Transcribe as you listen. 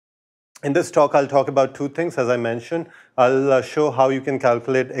In this talk, I'll talk about two things, as I mentioned. I'll show how you can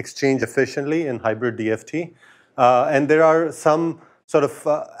calculate exchange efficiently in hybrid DFT. And there are some sort of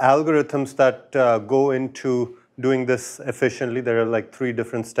algorithms that go into doing this efficiently. There are like 3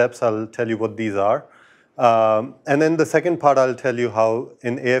 different steps. I'll tell you what these are. And then the second part, I'll tell you how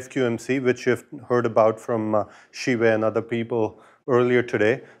in AFQMC, which you've heard about from Shive and other people earlier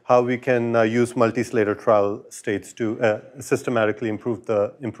today, how we can use multi-Slater trial states to systematically improve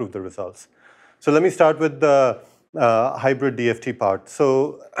the results. So let me start with the hybrid DFT part.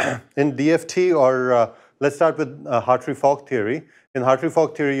 So in DFT, or let's start with Hatree Fock theory. In Hatree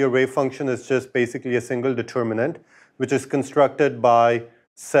Fock theory, your wave function is just basically a single determinant, which is constructed by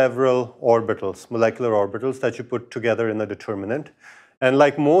several orbitals, molecular orbitals that you put together in a determinant. And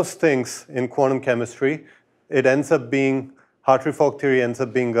like most things in quantum chemistry, it ends up being, Hatree Fock theory ends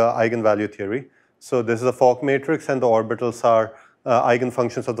up being an eigenvalue theory. So this is a Fock matrix, and the orbitals are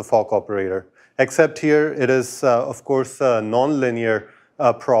eigenfunctions of the Fock operator. Except here, it is, of course, a nonlinear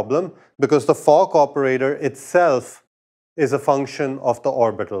problem, because the Fock operator itself is a function of the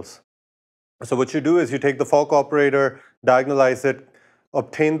orbitals. So what you do is you take the Fock operator, diagonalize it,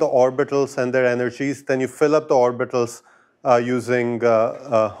 obtain the orbitals and their energies, then you fill up the orbitals using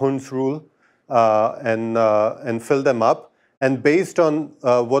Hund's rule and fill them up. And based on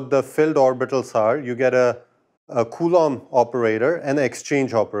what the filled orbitals are, you get a Coulomb operator and an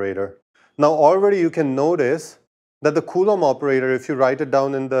exchange operator. Now already you can notice that the Coulomb operator, if you write it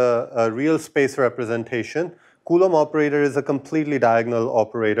down in the real space representation, Coulomb operator is a completely diagonal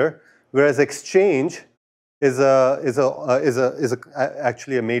operator, whereas exchange is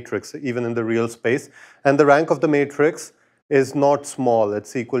actually a matrix, even in the real space. And the rank of the matrix is not small.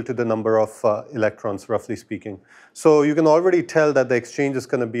 It's equal to the number of electrons, roughly speaking. So you can already tell that the exchange is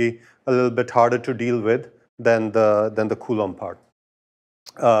going to be a little bit harder to deal with than the Coulomb part.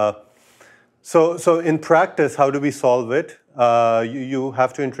 So in practice, how do we solve it? You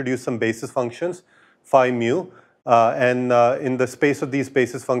have to introduce some basis functions, phi mu. And in the space of these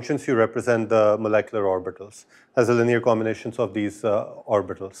basis functions, you represent the molecular orbitals as a linear combinations of these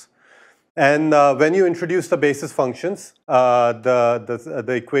orbitals. And when you introduce the basis functions, the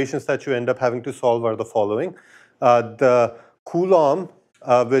equations that you end up having to solve are the following. The Coulomb,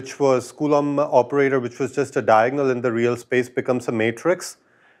 Coulomb operator, which was just a diagonal in the real space, becomes a matrix.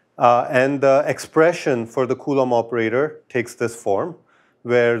 And the expression for the Coulomb operator takes this form,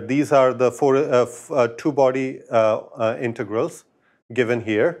 where these are the two-body integrals given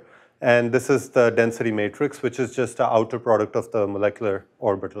here. And this is the density matrix, which is just the outer product of the molecular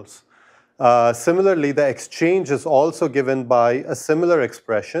orbitals. Similarly, the exchange is also given by a similar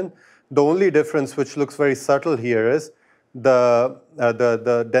expression. The only difference, which looks very subtle here, is the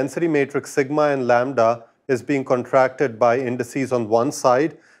density matrix sigma and lambda is being contracted by indices on one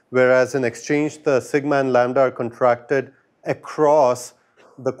side, whereas in exchange, the sigma and lambda are contracted across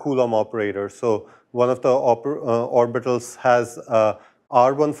the Coulomb operator. So one of the orbitals has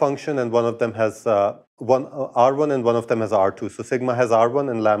R1 function, and one of them has R1, and one of them has R2. So sigma has R1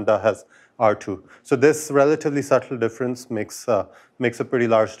 and lambda has R2. So this relatively subtle difference makes a pretty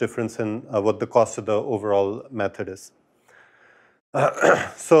large difference in what the cost of the overall method is.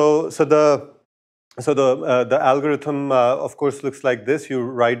 So the algorithm, of course, looks like this. You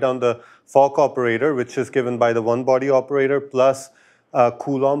write down the Fock operator, which is given by the one-body operator plus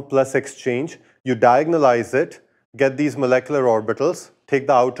Coulomb plus exchange. You diagonalize it, get these molecular orbitals, take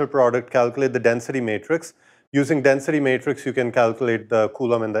the outer product, calculate the density matrix. Using density matrix, you can calculate the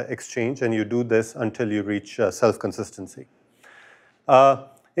Coulomb and the exchange, and you do this until you reach self-consistency.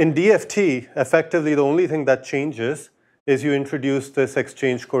 In DFT, effectively, the only thing that changes is you introduce this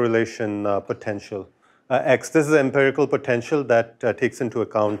exchange correlation potential, X. This is an empirical potential that takes into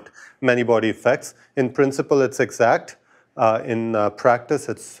account many-body effects. In principle, it's exact. In practice,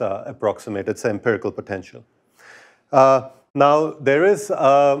 it's approximate. It's an empirical potential. Now, there is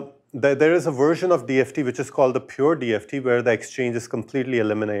a version of DFT which is called the pure DFT, where the exchange is completely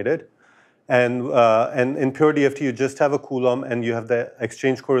eliminated. And in pure DFT, you just have a Coulomb, and you have the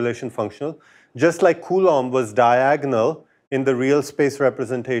exchange correlation functional. Just like Coulomb was diagonal in the real space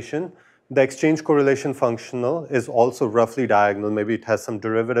representation, the exchange correlation functional is also roughly diagonal. Maybe it has some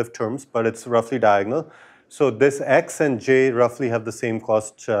derivative terms, but it's roughly diagonal. So this X and J roughly have the same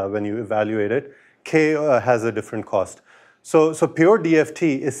cost when you evaluate it. K has a different cost. So pure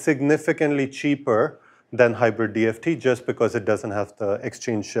DFT is significantly cheaper than hybrid DFT just because it doesn't have the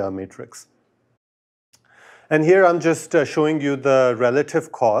exchange matrix. And here I'm just showing you the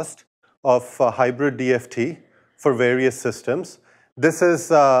relative cost of hybrid DFT for various systems. This is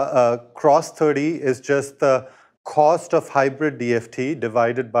cross 30 is just the cost of hybrid DFT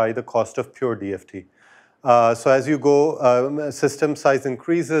divided by the cost of pure DFT. So as you go, system size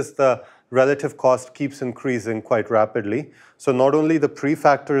increases, the relative cost keeps increasing quite rapidly. So not only the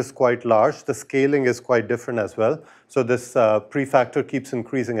prefactor is quite large, the scaling is quite different as well. So this prefactor keeps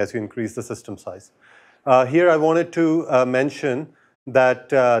increasing as you increase the system size. Here I wanted to mention that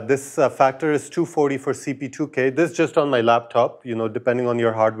this factor is 240 for CP2K. This is just on my laptop. You know, depending on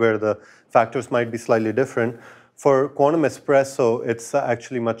your hardware, the factors might be slightly different. For Quantum Espresso, it's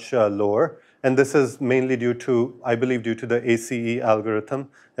actually much lower. And this is mainly due to, I believe, due to the ACE algorithm,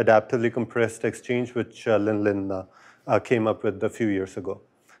 adaptively compressed exchange, which Lin came up with a few years ago.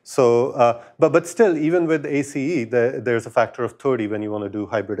 So, but still, even with ACE, there's a factor of 30 when you want to do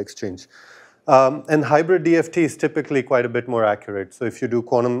hybrid exchange. And hybrid DFT is typically quite a bit more accurate. So if you do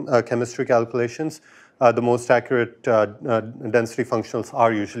quantum chemistry calculations, the most accurate density functionals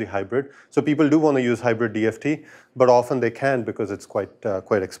are usually hybrid. So people do want to use hybrid DFT, but often they can't because it's quite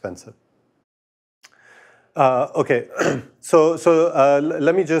expensive. Okay, so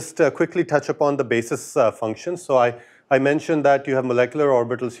let me just quickly touch upon the basis functions. So I mentioned that you have molecular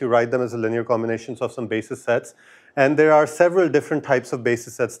orbitals. You write them as linear combinations of some basis sets. And there are several different types of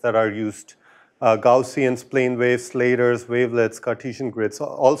basis sets that are used. Gaussians, plane waves, Slaters, wavelets, Cartesian grids,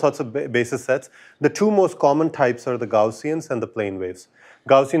 all sorts of basis sets. The two most common types are the Gaussians and the plane waves.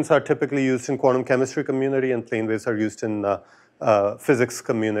 Gaussians are typically used in quantum chemistry community, and plane waves are used in physics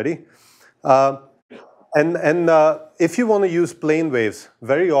community. If you want to use plane waves,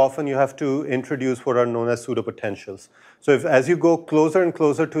 very often you have to introduce what are known as pseudopotentials. So as you go closer and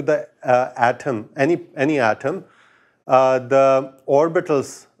closer to the atom, any atom, the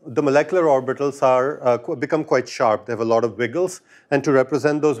orbitals, the molecular orbitals are become quite sharp. They have a lot of wiggles, and to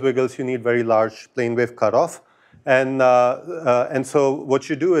represent those wiggles, you need very large plane wave cutoff. And so what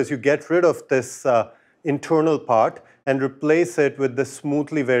you do is you get rid of this internal part and replace it with the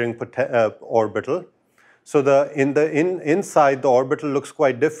smoothly varying orbital. So inside, the orbital looks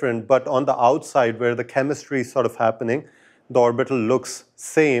quite different, but on the outside, where the chemistry is sort of happening, the orbital looks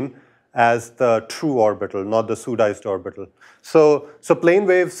same as the true orbital, not the pseudized orbital. So plane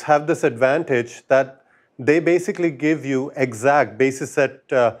waves have this advantage that they basically give you exact basis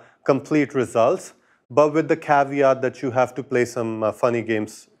set complete results, but with the caveat that you have to play some funny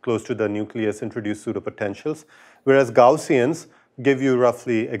games close to the nucleus, introduce pseudopotentials, whereas Gaussians give you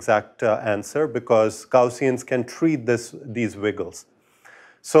roughly exact answer because Gaussians can treat these wiggles.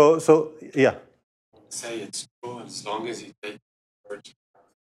 So yeah. Say it's true as long as you take large.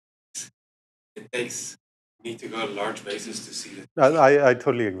 It takes need to go to large bases to see it. I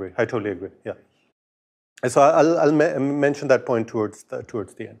totally agree. I totally agree. Yeah. So I'll mention that point towards the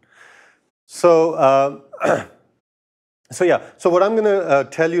end. So so yeah. So what I'm going to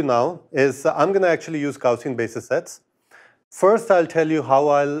tell you now is I'm going to actually use Gaussian basis sets. First, I'll tell you how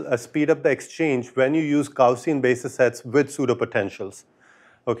I'll speed up the exchange when you use Gaussian basis sets with pseudopotentials.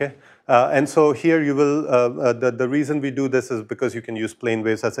 Okay, and so here you will, the reason we do this is because you can use plane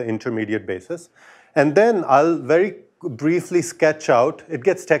waves as an intermediate basis. And then I'll very briefly sketch out, it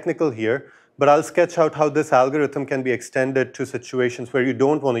gets technical here, but I'll sketch out how this algorithm can be extended to situations where you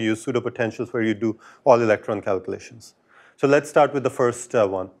don't want to use pseudopotentials, where you do all electron calculations. So let's start with the first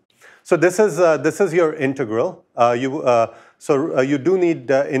one. So this is your integral. You do need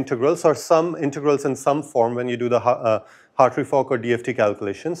integrals or some integrals in some form when you do the Hatree Fock or DFT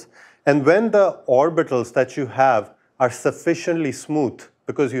calculations. And when the orbitals that you have are sufficiently smooth,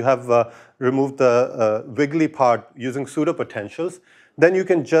 because you have removed the wiggly part using pseudopotentials, then you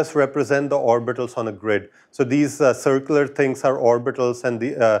can just represent the orbitals on a grid. So these circular things are orbitals, and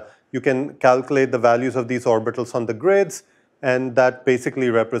you can calculate the values of these orbitals on the grids, and that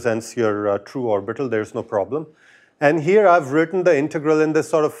basically represents your true orbital. There's no problem. And here I've written the integral in this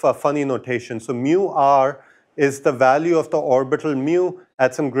sort of funny notation. So mu r is the value of the orbital mu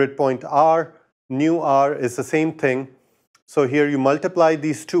at some grid point r. Nu r is the same thing. So here you multiply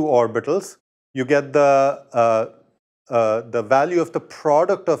these two orbitals. You get the value of the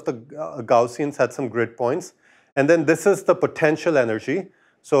product of the Gaussians at some grid points. And then this is the potential energy.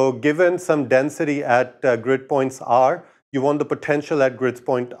 So given some density at grid points r, you want the potential at grid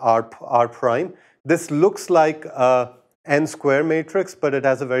point r prime. This looks like a n square matrix, but it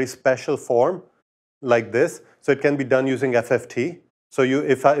has a very special form like this. So it can be done using FFT. So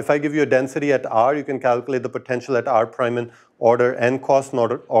if I give you a density at r, you can calculate the potential at r prime in order n cos,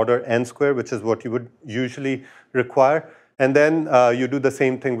 not order n square, which is what you would usually require. And then you do the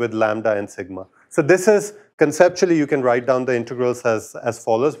same thing with lambda and sigma. So this is, conceptually, you can write down the integrals as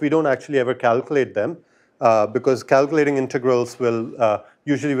follows. We don't actually ever calculate them. because calculating integrals will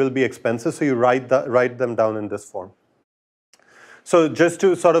usually will be expensive, so you write them down in this form. So just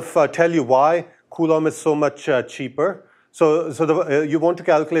to sort of tell you why Coulomb is so much cheaper, you want to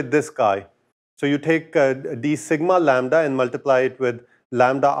calculate this guy. So you take d sigma lambda and multiply it with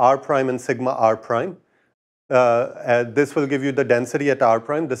lambda r prime and sigma r prime. This will give you the density at r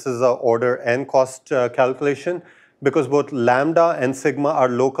prime. This is a order n cost calculation because both lambda and sigma are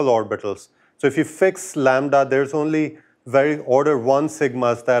local orbitals. So if you fix lambda, there's only very order 1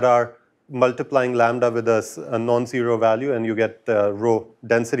 sigmas that are multiplying lambda with a non-zero value, and you get the rho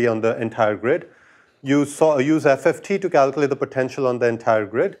density on the entire grid. You use FFT to calculate the potential on the entire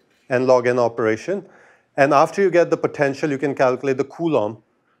grid, n log n operation. And after you get the potential, you can calculate the Coulomb,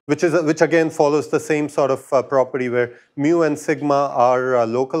 which again follows the same sort of property where mu and sigma are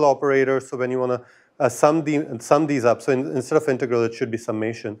local operators. So when you want to sum these up, so instead of integral, it should be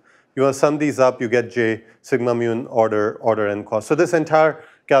summation. You want to sum these up, you get j sigma mu in order n cost. So this entire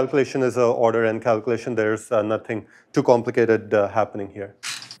calculation is an order n calculation. There's nothing too complicated happening here.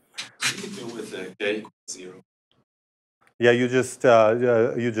 What do you do with k equals 0? Yeah, you just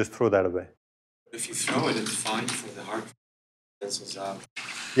throw that away. If you throw it, it's fine for the hard cancels out.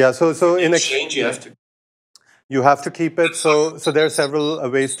 Yeah, so in exchange you have to keep it. So there are several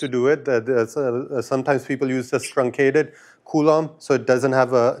ways to do it. Sometimes people use the truncated Coulomb, so it doesn't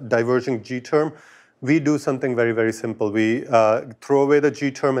have a diverging G term. We do something very, very simple. We throw away the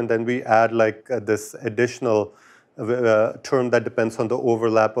G term, and then we add like this additional term that depends on the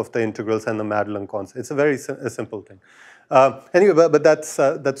overlap of the integrals and the Madelung constant. It's a very simple thing. Anyway, but that's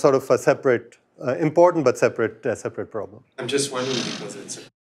sort of a separate, important but separate problem. I'm just wondering because it's a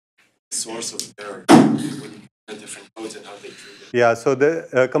source of error when you compare different codes and how they treat it. Yeah, so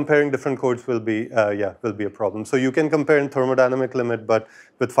comparing different codes will be a problem. So you can compare in thermodynamic limit, but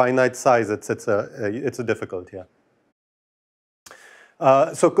with finite size, it's a difficult, yeah.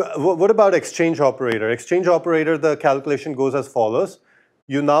 So what about exchange operator? Exchange operator, the calculation goes as follows.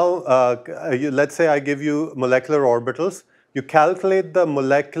 You now, let's say I give you molecular orbitals. You calculate the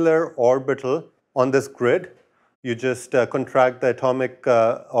molecular orbital on this grid. You just contract the atomic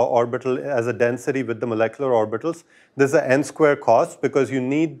orbital as a density with the molecular orbitals. This is an n square cost because you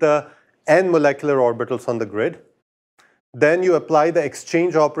need the n molecular orbitals on the grid. Then you apply the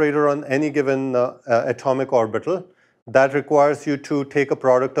exchange operator on any given atomic orbital. That requires you to take a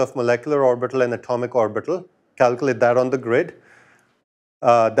product of molecular orbital and atomic orbital, calculate that on the grid.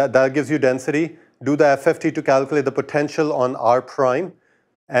 That gives you density. Do the FFT to calculate the potential on r prime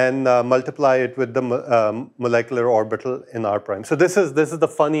and multiply it with the molecular orbital in r prime. So this is the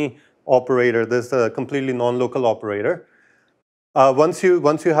funny operator. This is a completely non-local operator. Once you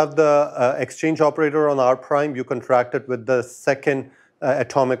have the exchange operator on r prime, you contract it with the second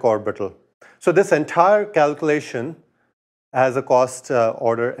atomic orbital. So this entire calculation has a cost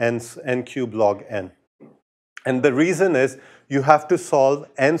order n cube log n. And the reason is you have to solve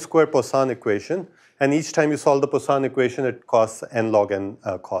n square Poisson equation. And each time you solve the Poisson equation, it costs n log n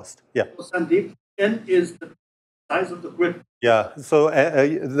cost. Yeah. Sandeep, n is the size of the grid. Yeah. So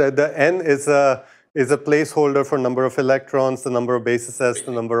the n is a placeholder for number of electrons, the number of basis s,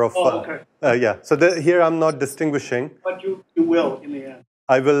 the number of. Yeah. So here I'm not distinguishing. But you will in the end.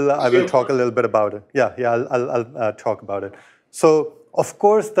 I will talk a little bit about it. Yeah. I'll talk about it. So of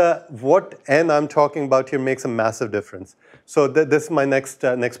course, what n I'm talking about here makes a massive difference. So this is my next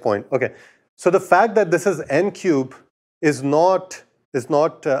point. Okay. So the fact that this is n cube is not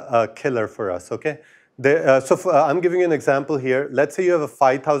a killer for us. Okay. I'm giving you an example here. Let's say you have a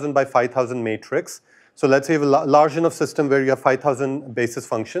 5,000 by 5,000 matrix. So let's say you have a large enough system where you have 5,000 basis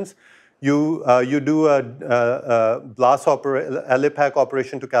functions. You do a LIPAC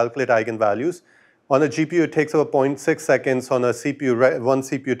operation to calculate eigenvalues. On a GPU, it takes about 0.6 seconds. On a CPU, one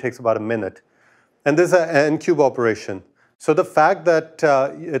CPU takes about a minute. And this is an n-cube operation. So the fact that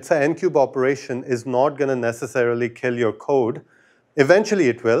it's an n-cube operation is not going to necessarily kill your code. Eventually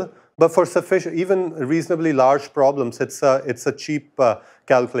it will, but for sufficient, even reasonably large problems, it's a cheap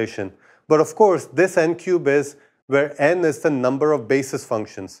calculation. But of course, this n-cube is where n is the number of basis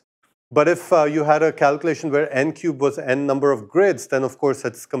functions. But if you had a calculation where n cube was n number of grids, then of course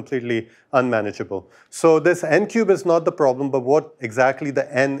it's completely unmanageable. So this n cube is not the problem, but what exactly the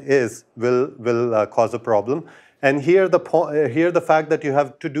n is will cause a problem. And here the fact that you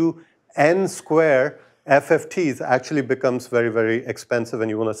have to do n square FFTs actually becomes very, very expensive, and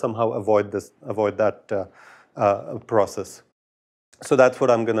you want to somehow avoid that process. So that's what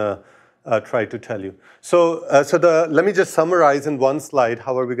I'm going to try to tell you. So, let me just summarize in one slide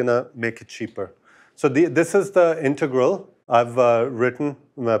how are we going to make it cheaper. So this is the integral I've written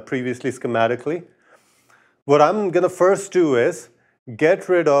previously schematically. what I'm going to first do is get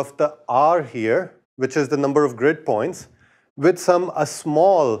rid of the R here, which is the number of grid points, with a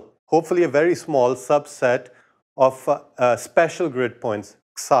small, hopefully a very small subset of special grid points,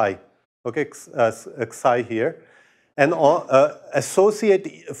 xi, okay, xi here, and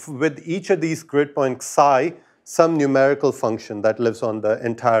associate with each of these grid points xi some numerical function that lives on the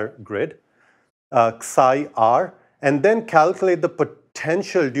entire grid, xi r, and then calculate the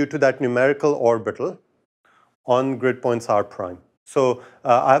potential due to that numerical orbital on grid points r prime. So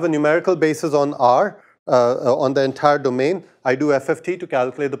I have a numerical basis on r, on the entire domain. I do FFT to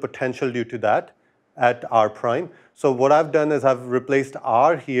calculate the potential due to that at r prime. So what I've done is I've replaced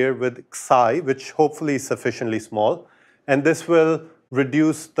r here with xi, which hopefully is sufficiently small. And this will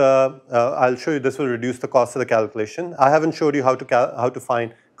reduce the, I'll show you this will reduce the cost of the calculation. I haven't showed you how to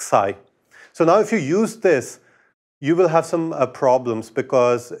find xi. So now if you use this, you will have some problems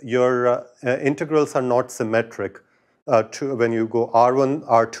because your integrals are not symmetric when you go R1,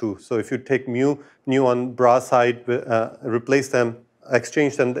 R2. So if you take mu on bra side, replace them,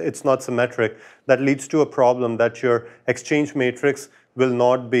 exchange them, it's not symmetric. That leads to a problem that your exchange matrix will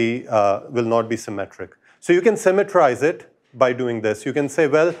not be symmetric. So you can symmetrize it by doing this. You can say,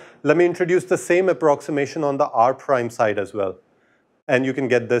 well, let me introduce the same approximation on the R prime side as well. And you can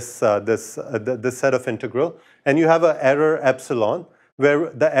get this set of integral. And you have an error epsilon,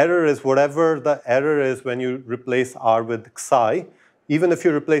 where the error is whatever the error is when you replace R with xi. Even if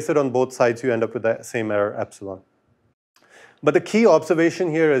you replace it on both sides, you end up with the same error epsilon. But the key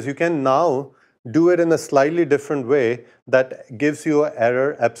observation here is you can now do it in a slightly different way that gives you an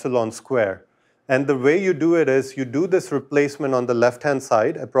error epsilon square. And the way you do it is you do this replacement on the left-hand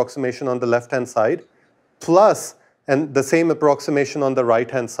side, approximation on the left-hand side, plus and the same approximation on the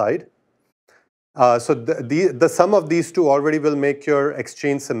right-hand side. So the sum of these two already will make your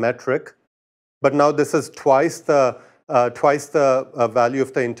exchange symmetric. But now this is twice the value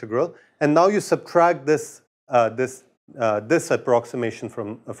of the integral. And now you subtract this approximation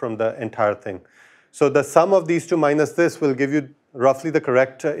from the entire thing. So the sum of these two minus this will give you roughly the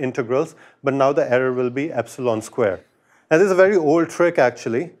correct integrals, but now the error will be epsilon square. And this is a very old trick,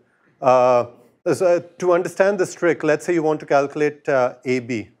 actually. So to understand this trick, let's say you want to calculate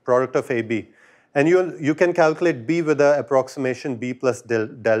AB, product of AB. And you can calculate B with the approximation B plus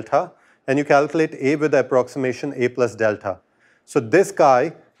delta, and you calculate A with the approximation A plus delta. So this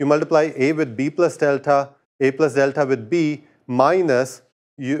guy, you multiply A with B plus delta, A plus delta with B, minus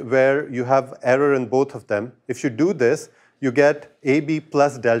where you have error in both of them. If you do this, you get AB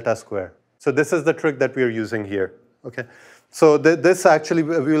plus delta square. So this is the trick that we are using here. Okay. So this actually,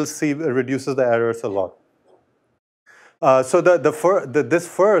 we will see, reduces the errors a lot. So this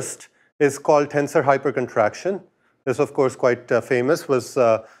first is called tensor hypercontraction. This, of course, quite famous, was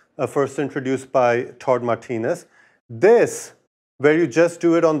first introduced by Todd Martinez. This, where you just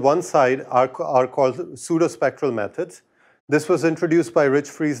do it on one side, are called pseudospectral methods. This was introduced by Rich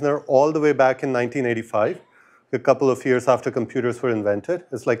Friesner all the way back in 1985, a couple of years after computers were invented.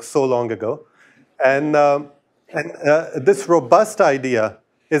 It's like so long ago. And this robust idea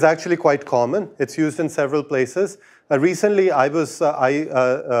is actually quite common. It's used in several places. Recently, I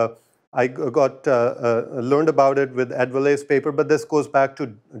learned about it with Ed Valle's paper, but this goes back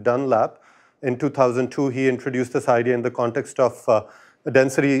to Dunlap. In 2002, he introduced this idea in the context of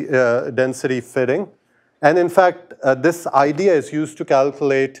density fitting. And in fact, this idea is used to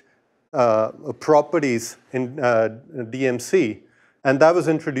calculate properties in DMC. And that was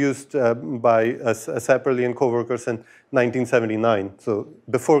introduced by Sepperly and co-workers in 1979, so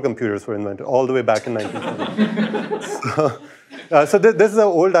before computers were invented, all the way back in 1979. So this is an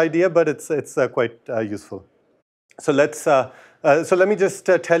old idea, but it's quite useful. So so let me just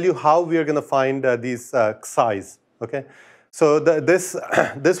tell you how we are going to find these xi's. Okay. So this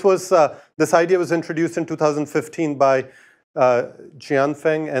idea was introduced in 2015 by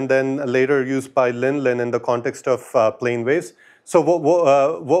Jianfeng, and then later used by Lin in the context of plane waves. So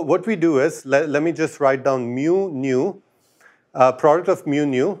what we do is, let me just write down mu nu, product of mu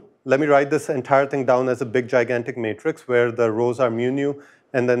nu. Let me write this entire thing down as a big gigantic matrix where the rows are mu nu,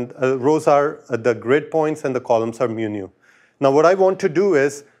 and then rows are the grid points and the columns are mu nu. Now what I want to do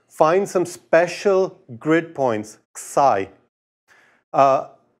is find some special grid points, psi,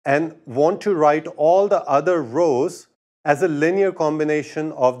 and want to write all the other rows as a linear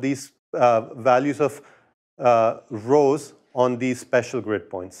combination of these values of rows on these special grid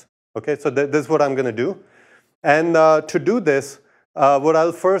points. Okay, so this is what I'm going to do. And to do this, what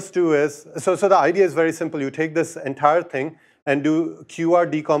I'll first do is, so the idea is very simple. You take this entire thing and do QR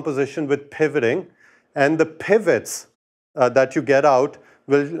decomposition with pivoting, and the pivots that you get out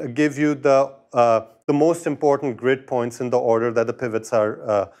will give you the the most important grid points in the order that the pivots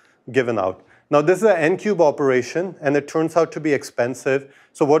are given out. Now, this is an n-cube operation, and it turns out to be expensive.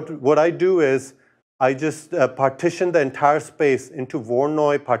 So what I do is I just partition the entire space into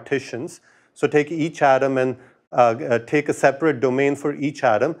Voronoi partitions. So take each atom and take a separate domain for each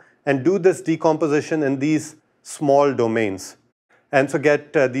atom and do this decomposition in these small domains. And so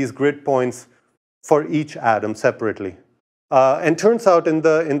get these grid points for each atom separately. And turns out in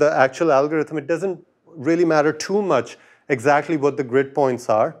the actual algorithm, it doesn't really matter too much exactly what the grid points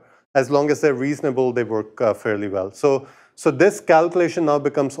are. As long as they're reasonable, they work fairly well. So this calculation now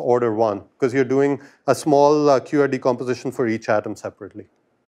becomes order 1, because you're doing a small QR decomposition for each atom separately.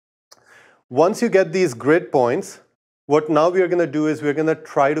 Once you get these grid points, what now we are going to do is we're going to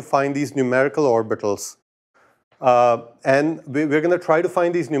try to find these numerical orbitals. And we're going to try to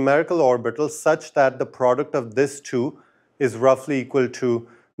find these numerical orbitals such that the product of this two is roughly equal to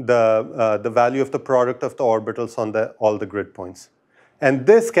the value of the product of the orbitals on all the grid points. And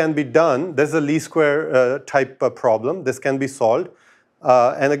this can be done. This is a least square type problem. This can be solved.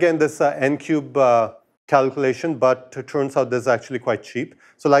 And again, this n-cube calculation, but it turns out this is actually quite cheap.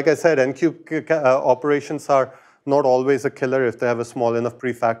 So like I said, n-cube operations are not always a killer if they have a small enough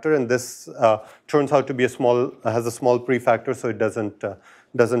prefactor. And this turns out to be has a small prefactor, so it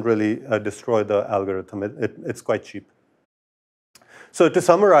doesn't really destroy the algorithm. It's quite cheap. So to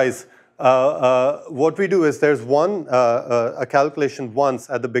summarize, what we do is there's a calculation once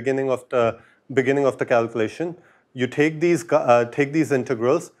at the beginning of the calculation. You take these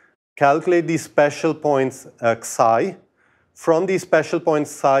integrals, calculate these special points psi. From these special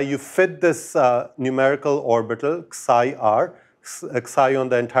points psi, you fit this numerical orbital psi r, psi on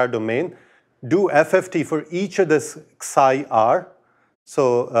the entire domain. Do FFT for each of this psi r.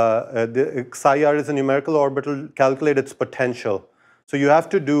 So the psi r is a numerical orbital. Calculate its potential. So you have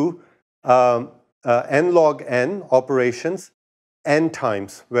to do n log n operations n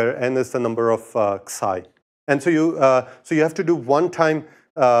times, where n is the number of psi. And so you have to do one-time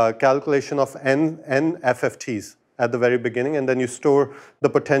calculation of n FFTs at the very beginning, and then you store the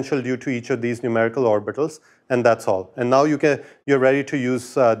potential due to each of these numerical orbitals, and that's all. And now you're ready to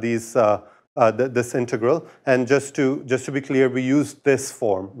use this integral. And just to be clear, we use this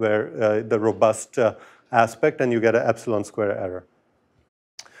form where the robust aspect, and you get an epsilon square error.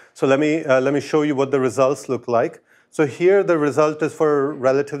 So let me show you what the results look like. So here the result is for a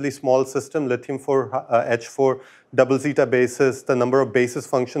relatively small system, lithium-4, H4, double zeta basis. The number of basis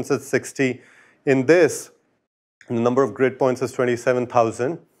functions is 60. In this, the number of grid points is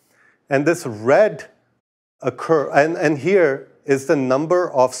 27,000. And this red and here is the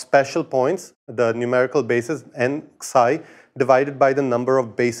number of special points, the numerical basis, n psi, divided by the number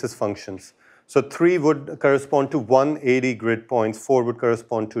of basis functions. So 3 would correspond to 180 grid points, 4 would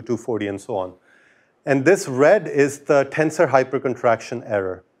correspond to 240, and so on. And this red is the tensor hypercontraction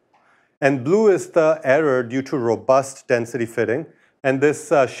error. And blue is the error due to robust density fitting. And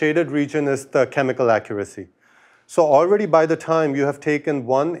this shaded region is the chemical accuracy. So already by the time you have taken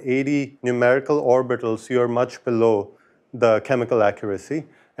 180 numerical orbitals, you're much below the chemical accuracy.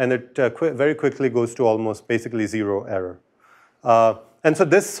 And it very quickly goes to almost basically 0 error. And so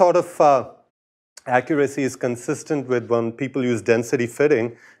this sort of accuracy is consistent with when people use density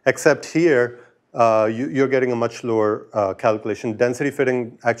fitting, except here you're getting a much lower calculation. Density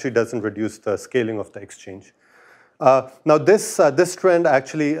fitting actually doesn't reduce the scaling of the exchange. Now this trend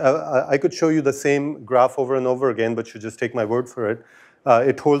actually, I could show you the same graph over and over again, but you just take my word for it.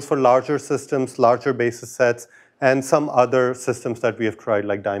 It holds for larger systems, larger basis sets, and some other systems that we have tried,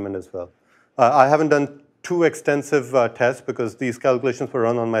 like Diamond as well. I haven't done too extensive tests because these calculations were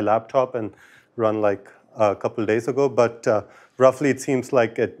run on my laptop and run like a couple days ago, but roughly it seems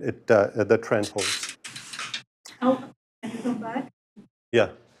like the trend holds. Oh, can you go back? Yeah.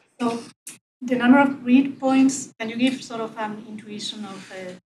 So the number of grid points, can you give sort of an intuition of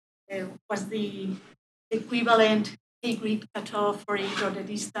what's the equivalent A-grid cutoff for it, or the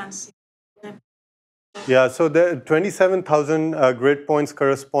distance? Yeah, so the 27,000 grid points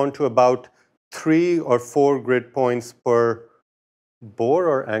correspond to about 3 or 4 grid points per Bohr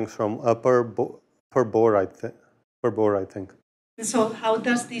or angstrom, per Bohr, I think. So how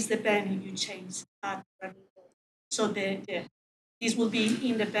does this depend if you change that? So this will be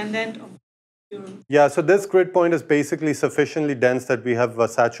independent of your... Yeah, so this grid point is basically sufficiently dense that we have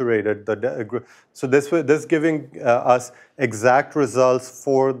saturated the... So this giving us exact results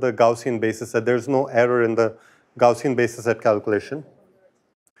for the Gaussian basis set. There's no error in the Gaussian basis set calculation.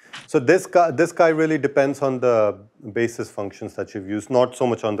 So this guy really depends on the basis functions that you've used, not so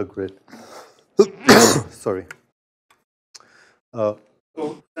much on the grid. Sorry.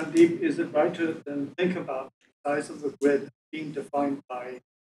 So, Sandeep, is it right to then think about the size of the grid being defined by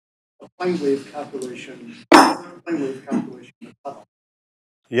a plane wave calculation, the cutoff?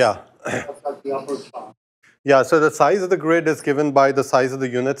 Yeah. That's like the upper bound. Yeah, so the size of the grid is given by the size of the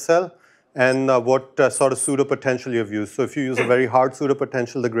unit cell and what sort of pseudo-potential you've used. So if you use a very hard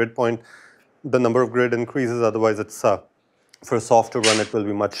pseudo-potential, the grid point, the number of grid increases. Otherwise, it's for a softer run, it will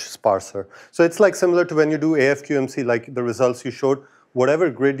be much sparser. So it's like similar to when you do AFQMC, like the results you showed, whatever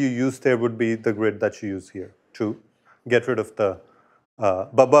grid you use there would be the grid that you use here to get rid of the,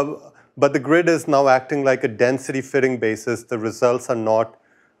 but the grid is now acting like a density fitting basis. The results are not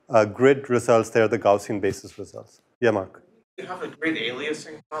grid results, they're the Gaussian basis results. Yeah, Mark. Do you have a grid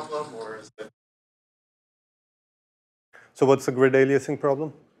aliasing problem, or is it? So what's the grid aliasing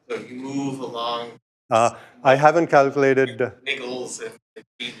problem? So you move along. I haven't calculated. Wiggles and it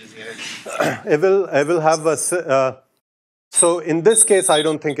changes the energy. It will have a. So in this case, I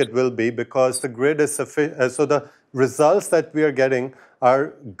don't think it will be because the grid is sufficient. So the results that we are getting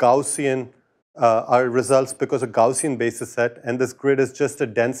are Gaussian, are results because of Gaussian basis set, and this grid is just a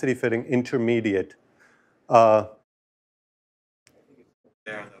density fitting intermediate. There,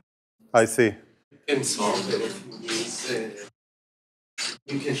 though. I see. You can solve it if you use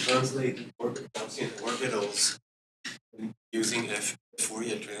you can translate Gaussian orbitals using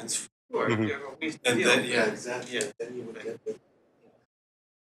Fourier transform. Sure. Mhm. Yeah, well, And yeah, then, yeah, exactly. Yeah. Then you would get the.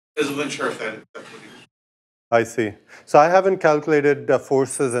 Because I wasn't sure if that would be. I see. So I haven't calculated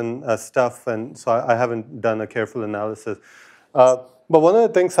forces and stuff, and so I haven't done a careful analysis. But one of the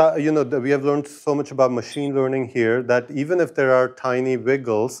things, that we have learned so much about machine learning here that even if there are tiny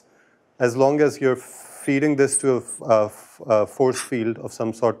wiggles, as long as you're feeding this to a force field of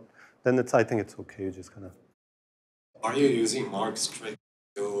some sort, then I think it's okay. You just kind of. Are you using Mark's trick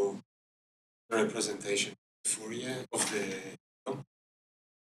to representation of Fourier of the?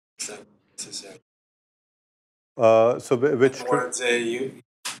 Is that necessary? So which In other words,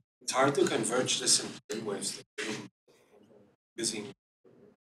 it's hard to converge this in plane waves using.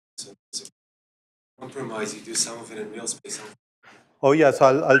 So it's a compromise. You do some of it in real space. Oh yeah, so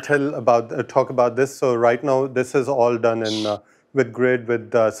I'll talk about this. So right now, this is all done in with grid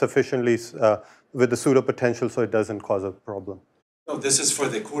with sufficiently with the pseudo potential, so it doesn't cause a problem. No, this is for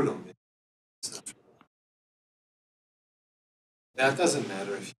the Coulomb. That doesn't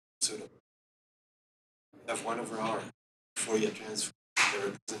matter if you sort of have 1/r Fourier transform. The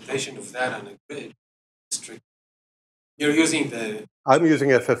representation of that on a grid is tricky. You're using the I'm using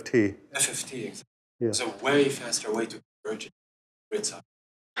FFT. FFT. Exactly. Yeah. It's a way faster way to converge it. Grid side.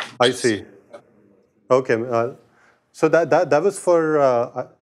 I see. Okay. So that was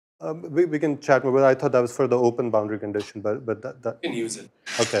for. We can chat more, but I thought that was for the open boundary condition. But that. You can use it.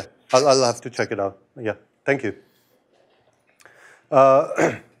 Okay. I'll have to check it out. Yeah. Thank you.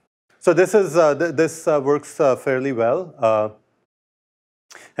 So this is this works fairly well,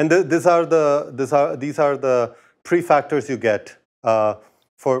 and these are the prefactors you get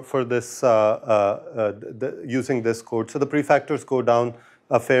for this using this code. So the prefactors go down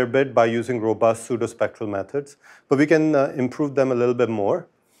a fair bit by using robust pseudospectral methods, but we can improve them a little bit more.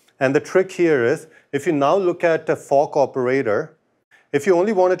 And the trick here is, if you now look at a Fock operator, if you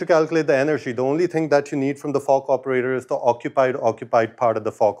only wanted to calculate the energy, the only thing that you need from the Fock operator is the occupied part of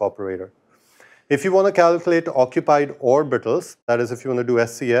the Fock operator. If you want to calculate occupied orbitals, that is if you want to do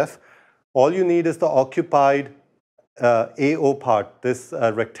SCF, all you need is the occupied AO part, this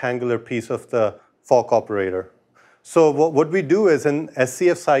rectangular piece of the Fock operator. So what we do is in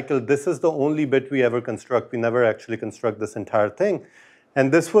SCF cycle, this is the only bit we ever construct. We never actually construct this entire thing.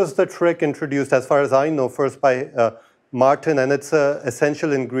 And this was the trick introduced, as far as I know, first by Martin, and it's an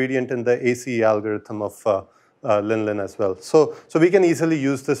essential ingredient in the ACE algorithm of Lin as well. So we can easily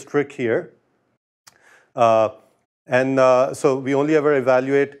use this trick here. So we only ever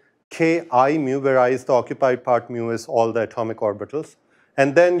evaluate Ki mu, where I is the occupied part, mu is all the atomic orbitals.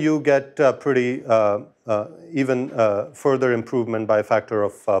 And then you get pretty even further improvement by a factor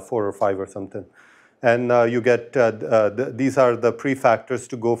of 4 or 5 or something. And you get, these are the prefactors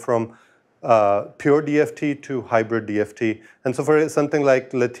to go from pure DFT to hybrid DFT. And so for something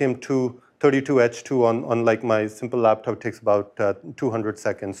like lithium 32H2 on like my simple laptop, it takes about 200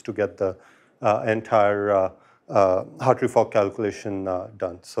 seconds to get the entire Hatree Fock calculation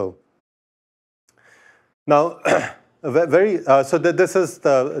done. So now, this is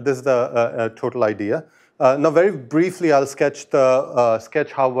the total idea. Now, very briefly, I'll sketch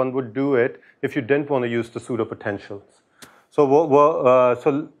how one would do it if you didn't want to use the pseudo potentials. So,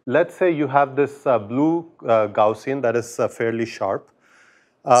 so let's say you have this blue Gaussian that is fairly sharp.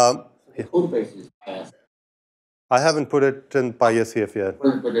 The code base is fast. I haven't put it in PySCF yet.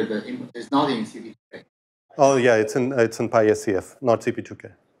 But it's not in CP2K. Oh yeah, it's in PySCF, not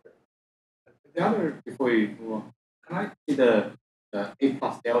CP2K. The other, before we move on, can I see the A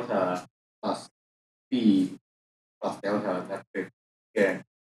plus delta plus B plus delta that again?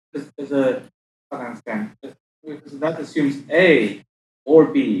 Because I understand, because that assumes A or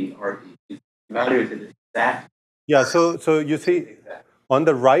B are evaluated exactly. Yeah, so you see, on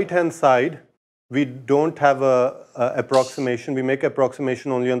the right-hand side, we don't have a approximation. We make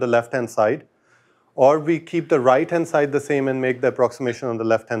approximation only on the left-hand side. Or we keep the right-hand side the same and make the approximation on the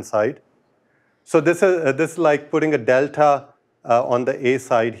left-hand side. So this is like putting a delta on the A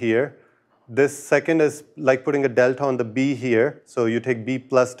side here. This second is like putting a delta on the B here. So you take B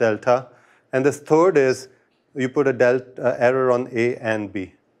plus delta. And this third is you put a delta error on A and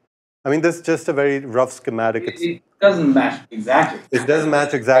B. I mean, this is just a very rough schematic. It doesn't match exactly. It doesn't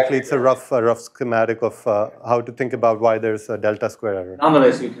match exactly. It's a rough schematic of how to think about why there's a delta square error.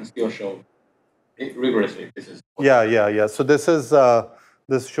 Nonetheless, you can still show it rigorously. This is Yeah. So this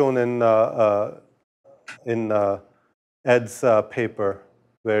is shown in Ed's paper.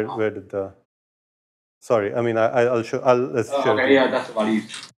 Where did the? Sorry, I mean I'll show. Let's show. Okay, yeah, that's what you.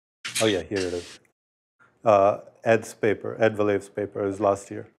 Oh yeah, here it is. Ed's paper, Ed Valleve's paper is last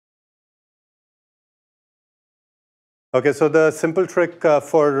year. Okay, so the simple trick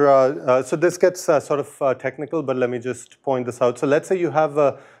so this gets sort of technical, but let me just point this out. So let's say you have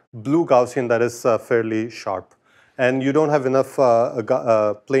a blue Gaussian that is fairly sharp, and you don't have enough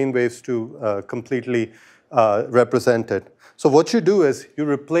plane waves to completely represent it. So what you do is you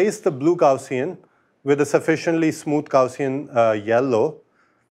replace the blue Gaussian with a sufficiently smooth Gaussian yellow,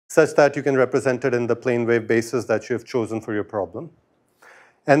 such that you can represent it in the plane wave basis that you have chosen for your problem.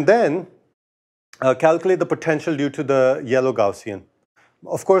 And then calculate the potential due to the yellow Gaussian.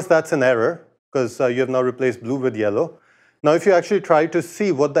 Of course, that's an error, because you have now replaced blue with yellow. Now, if you actually try to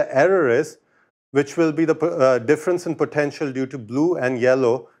see what the error is, which will be the difference in potential due to blue and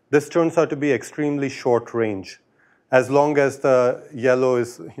yellow, this turns out to be extremely short range, as long as the yellow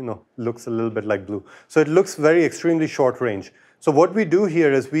is, looks a little bit like blue. So it looks very extremely short range. So what we do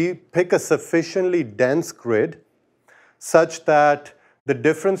here is we pick a sufficiently dense grid such that the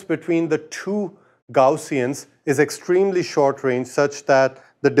difference between the two Gaussians is extremely short range, such that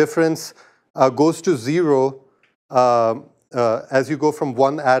the difference goes to 0 as you go from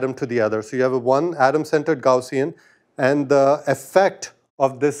one atom to the other. So you have a one atom-centered Gaussian, and the effect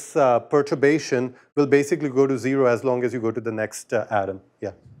of this perturbation will basically go to 0 as long as you go to the next atom.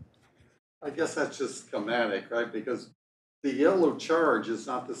 Yeah. I guess that's just schematic, right? Because the yellow charge is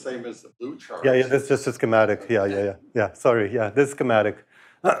not the same as the blue charge. Yeah, that's just a schematic. Yeah. Sorry, this is schematic.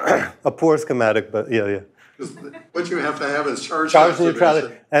 A poor schematic, but yeah. Because what you have to have is charge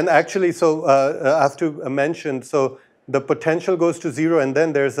neutrality. And actually, so I have to mention, so the potential goes to 0, and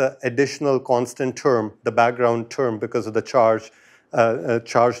then there's an additional constant term, the background term, because of the charge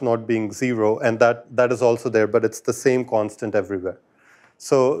not being 0, and that is also there, but it's the same constant everywhere.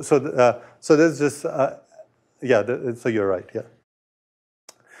 So there's just so you're right, yeah.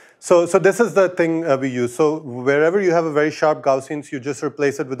 So this is the thing we use. So wherever you have a very sharp Gaussian, you just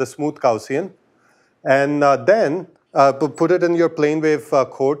replace it with a smooth Gaussian, and then put it in your plane wave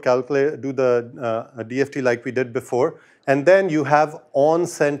code, calculate, do the DFT like we did before, and then you have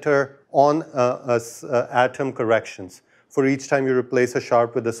on-center, on-atom corrections. For each time you replace a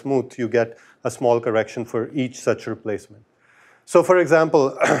sharp with a smooth, you get a small correction for each such replacement. So for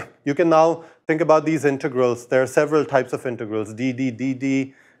example, you can now think about these integrals. There are several types of integrals, dd,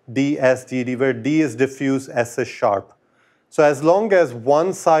 dd, ds, dd, where d is diffuse, s is sharp. So as long as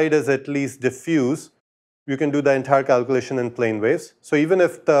one side is at least diffuse, you can do the entire calculation in plane waves. So even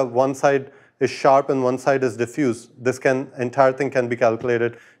if the one side is sharp and one side is diffuse, this entire thing can be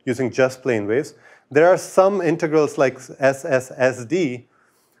calculated using just plane waves. There are some integrals like SSSD,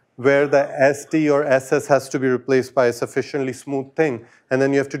 where the SD or SS has to be replaced by a sufficiently smooth thing, and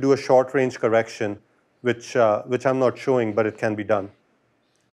then you have to do a short range correction, which I'm not showing, but it can be done.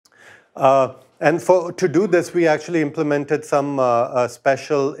 And to do this, we actually implemented some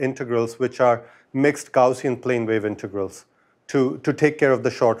special integrals, which are mixed Gaussian plane wave integrals, to take care of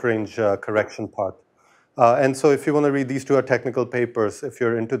the short range correction part. And so if you want to read, these two are technical papers. If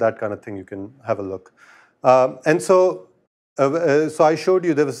you're into that kind of thing, you can have a look. So I showed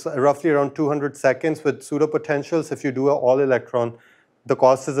you there was roughly around 200 seconds with pseudopotentials. If you do an all-electron, the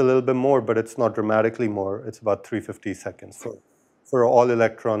cost is a little bit more, but it's not dramatically more. It's about 350 seconds for an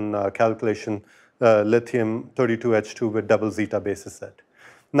all-electron calculation, lithium 32H2 with double zeta basis set.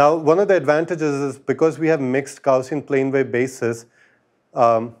 Now, one of the advantages is because we have mixed Gaussian plane wave basis,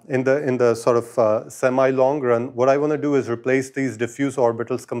 in the sort of semi-long run, what I want to do is replace these diffuse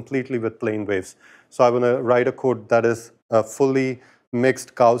orbitals completely with plane waves. So I want to write a code that is a fully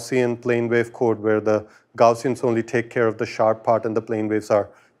mixed Gaussian plane wave code where the Gaussians only take care of the sharp part and the plane waves are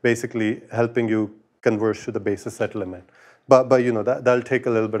basically helping you converge to the basis set limit. But you know, that'll take a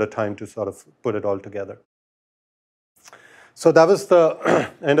little bit of time to sort of put it all together. So that was the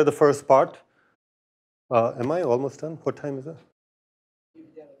end of the first part. Am I almost done? What time is it?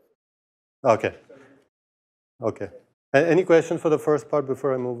 Okay. Okay. Any questions for the first part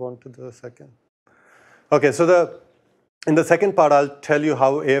before I move on to the second? Okay, so in the second part, I'll tell you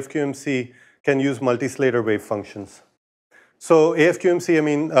how AFQMC can use multi-Slater wave functions. So AFQMC, I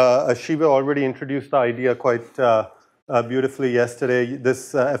mean, Shiva already introduced the idea quite beautifully yesterday.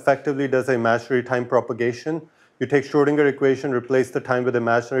 This effectively does a imaginary time propagation. You take Schrodinger equation, replace the time with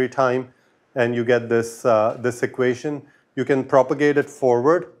imaginary time, and you get this, this equation. You can propagate it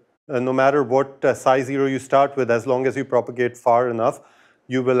forward. No matter what psi 0 you start with, as long as you propagate far enough,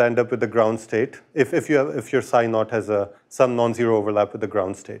 you will end up with the ground state if your psi naught has some non-zero overlap with the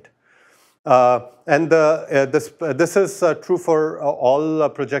ground state. This is true for all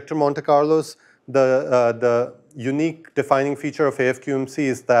projector Monte Carlos. The unique defining feature of AFQMC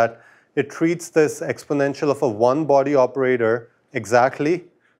is that it treats this exponential of a one-body operator exactly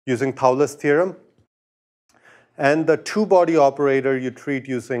using Thouless theorem. And the two-body operator you treat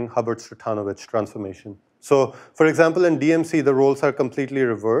using Hubbard-Stratanovich transformation. So, for example, in DMC, the roles are completely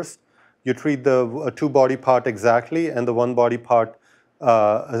reversed. You treat the two-body part exactly and the one-body part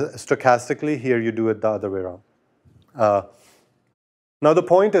stochastically. Here, you do it the other way around. Now, the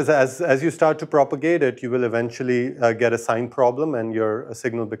point is, as you start to propagate it, you will eventually get a sign problem, and your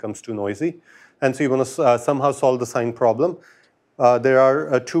signal becomes too noisy. And so you want to somehow solve the sign problem. There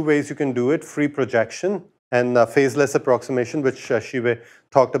are two ways you can do it: free projection and phaseless approximation, which Shiva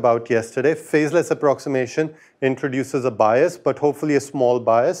talked about yesterday. Phaseless approximation introduces a bias, but hopefully a small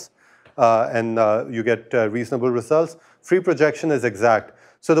bias, and you get reasonable results. Free projection is exact.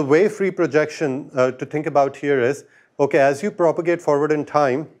 So the way free projection to think about here is, okay, as you propagate forward in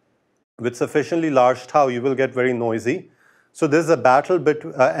time with sufficiently large tau, you will get very noisy. So there's a battle, but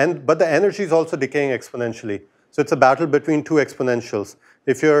the energy is also decaying exponentially. So it's a battle between two exponentials.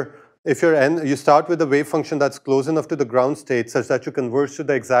 You start with a wave function that's close enough to the ground state such that you converge to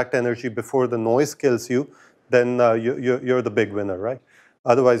the exact energy before the noise kills you, then you're the big winner, right?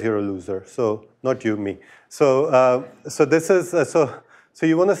 Otherwise, you're a loser. So not you, me. So so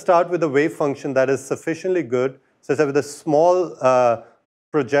you want to start with a wave function that is sufficiently good such that with a small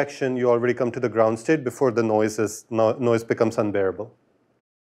projection, you already come to the ground state before the noise becomes unbearable.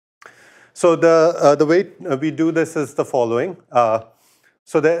 So the way we do this is the following.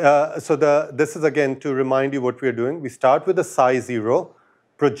 This is again to remind you what we're doing. We start with a psi 0,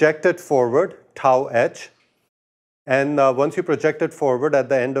 project it forward, tau h, and once you project it forward, at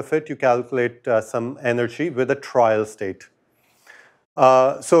the end of it, you calculate some energy with a trial state.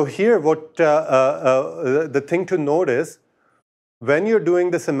 So here, what the thing to note is, when you're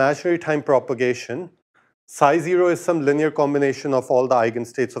doing this imaginary time propagation, psi 0 is some linear combination of all the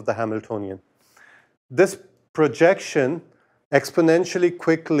eigenstates of the Hamiltonian. This projection exponentially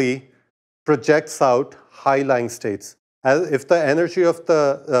quickly projects out high-lying states. If the energy of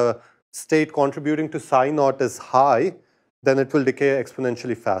the state contributing to psi naught is high, then it will decay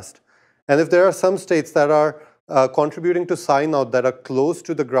exponentially fast. And if there are some states that are contributing to psi naught that are close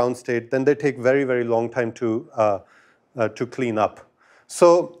to the ground state, then they take very, very long time to clean up.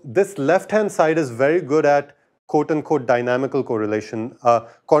 So this left-hand side is very good at quote-unquote dynamical correlation.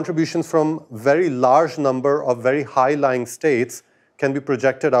 Contributions from very large number of very high-lying states can be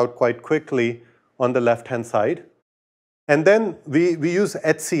projected out quite quickly on the left-hand side. And then we use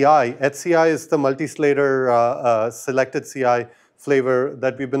HCI. HCI is the multi-Slater selected CI flavor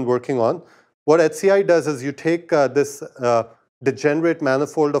that we've been working on. What HCI does is you take this degenerate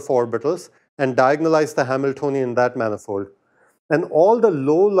manifold of orbitals and diagonalize the Hamiltonian in that manifold. And all the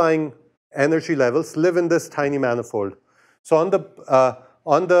low-lying energy levels live in this tiny manifold. So on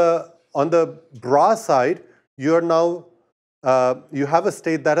the bra side, you're now you have a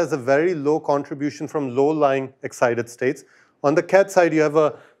state that has a very low contribution from low-lying excited states. On the ket side, you have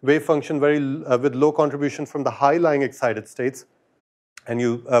a wave function with low contribution from the high-lying excited states, and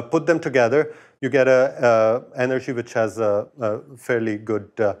you put them together, you get a energy which has a fairly good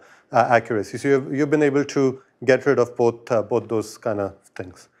accuracy. So you've been able to get rid of both those kind of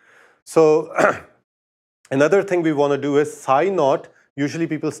things. So another thing we want to do is psi naught. Usually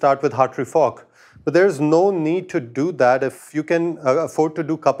people start with Hatree Fock, but there's no need to do that. If you can afford to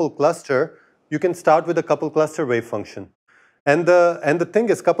do couple cluster, you can start with a couple cluster wave function. And the thing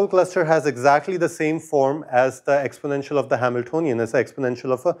is, couple cluster has exactly the same form as the exponential of the Hamiltonian. It's the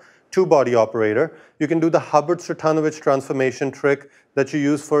exponential of a two-body operator. You can do the Hubbard-Srutanovich transformation trick that you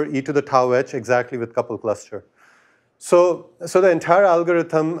use for e to the tau h exactly with couple cluster. So the entire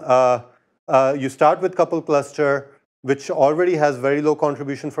algorithm, you start with couple cluster, which already has very low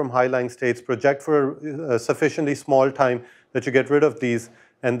contribution from high-lying states, project for a sufficiently small time that you get rid of these,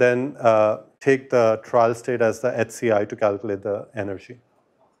 and then take the trial state as the HCI to calculate the energy.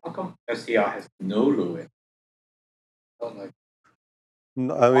 How come SCR has no low end?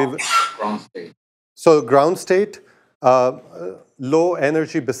 Not like ground state. So ground state, low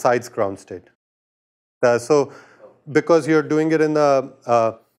energy besides ground state. So because you're doing it in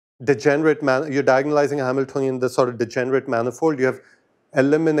a degenerate manner, you're diagonalizing a Hamiltonian in the sort of degenerate manifold, you have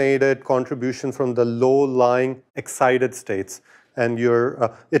eliminated contribution from the low-lying excited states. And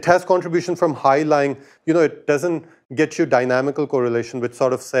it has contribution from high-lying, it doesn't get you dynamical correlation, which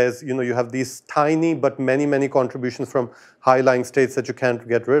sort of says, you have these tiny but many, many contributions from high-lying states that you can't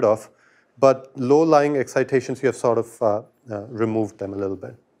get rid of. But low-lying excitations, you have sort of removed them a little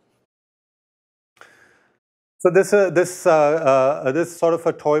bit. So this is sort of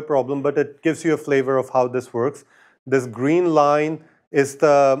a toy problem, but it gives you a flavor of how this works. This green line is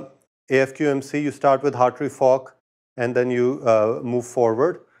the AFQMC. You start with Hatree Fock, and then you move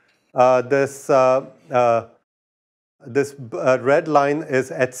forward. This red line is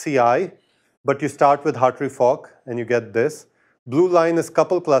HCI, but you start with Hatree Fock, and you get this. Blue line is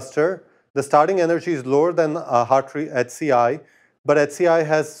couple cluster. The starting energy is lower than HCI, but HCI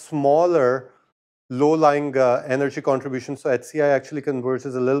has smaller low-lying energy contribution, so HCI actually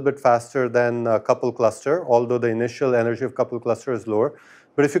converges a little bit faster than couple cluster, although the initial energy of couple cluster is lower.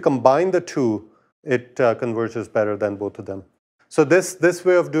 But if you combine the two, it converges better than both of them. So this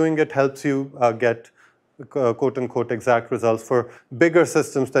way of doing it helps you get quote-unquote exact results for bigger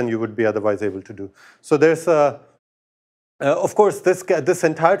systems than you would be otherwise able to do. So there's of course, this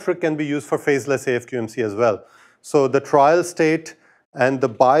entire trick can be used for phaseless AFQMC as well. So the trial state and the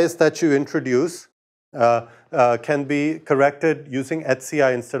bias that you introduce can be corrected using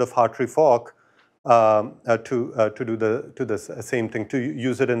HCI instead of Hatree Fock to do the same thing, to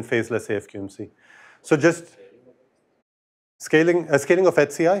use it in phaseless AFQMC. So just scaling of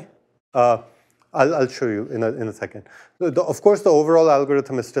HCI, I'll show you in a second. Of course, the overall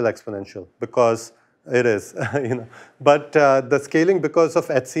algorithm is still exponential because it is, But the scaling because of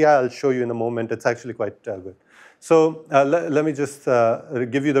HCI, I'll show you in a moment. It's actually quite good. So let me just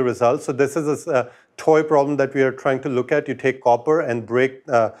give you the results. So this is a toy problem that we are trying to look at. You take copper and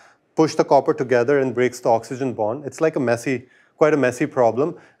push the copper together and breaks the oxygen bond. It's like quite a messy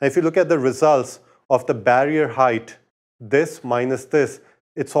problem. And if you look at the results of the barrier height, this minus this,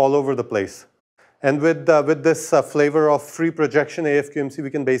 it's all over the place. And with this flavor of free projection AFQMC, we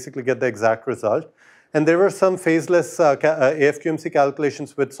can basically get the exact result. And there were some phaseless AFQMC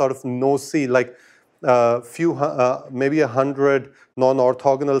calculations with sort of no C, like maybe 100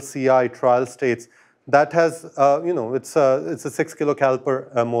 non-orthogonal CI trial states. That has, it's a 6 kilocalorie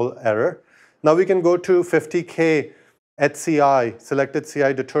per mole error. Now we can go to 50K HCI, selected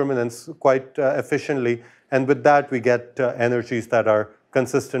CI determinants, quite efficiently. And with that, we get energies that are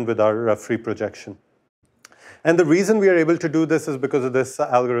consistent with our free projection. And the reason we are able to do this is because of this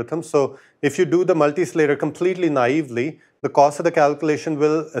algorithm. So if you do the multi-Slater completely naively, the cost of the calculation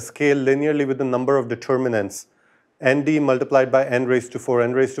will scale linearly with the number of determinants. ND multiplied by n raised to 4.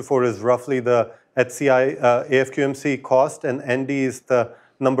 N raised to 4 is roughly the HCI AFQMC cost, and ND is the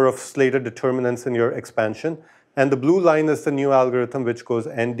number of Slater determinants in your expansion. And the blue line is the new algorithm, which goes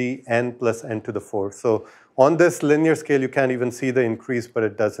ND n plus n to the 4. So on this linear scale, you can't even see the increase, but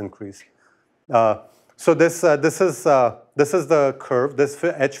it does increase. So this is the curve, this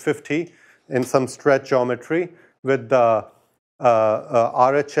H50 in some stretch geometry with the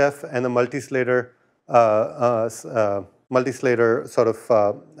RHF and a multi-Slater sort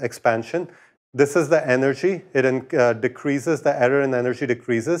of expansion. This is the energy. It decreases, the error in energy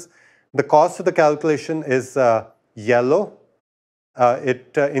decreases. The cost of the calculation is yellow.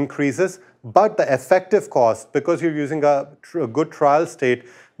 It increases. But the effective cost, because you're using a good trial state,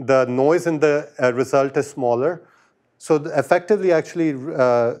 the noise in the result is smaller. So effectively actually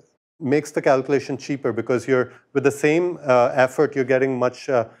makes the calculation cheaper because with the same effort, you're getting much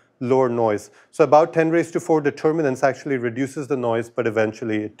lower noise. So about 10 raised to 4 determinants actually reduces the noise, but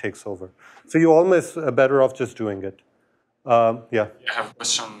eventually it takes over. So you're almost better off just doing it. Yeah. I have a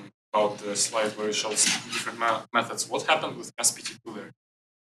question about the slide where it shows different methods. What happened with CASPT2 there?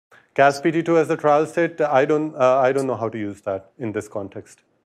 CASPT2 as the trial state, I don't know how to use that in this context.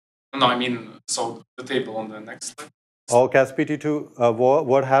 No, I mean, so the table on the next slide. Oh, CASPT2,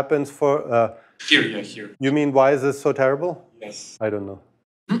 what happens for... Here, yeah, here. You mean why is this so terrible? Yes. I don't know.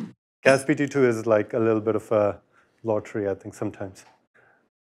 CASPT2 is like a little bit of a lottery, I think, sometimes.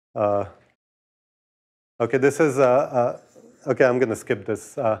 Okay, this is... okay, I'm going to skip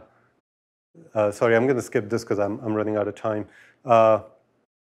this. Sorry, I'm going to skip this because I'm running out of time.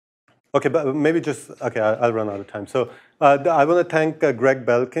 Okay, but maybe just, okay, I'll run out of time. So I want to thank Greg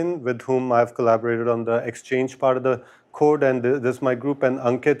Belkin, with whom I've collaborated on the exchange part of the code, and this is my group, and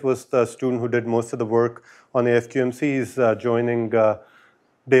Ankit was the student who did most of the work on AFQMC. He's joining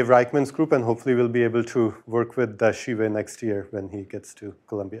Dave Reichman's group, and hopefully we'll be able to work with Shive next year when he gets to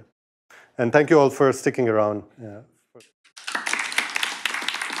Columbia. And thank you all for sticking around.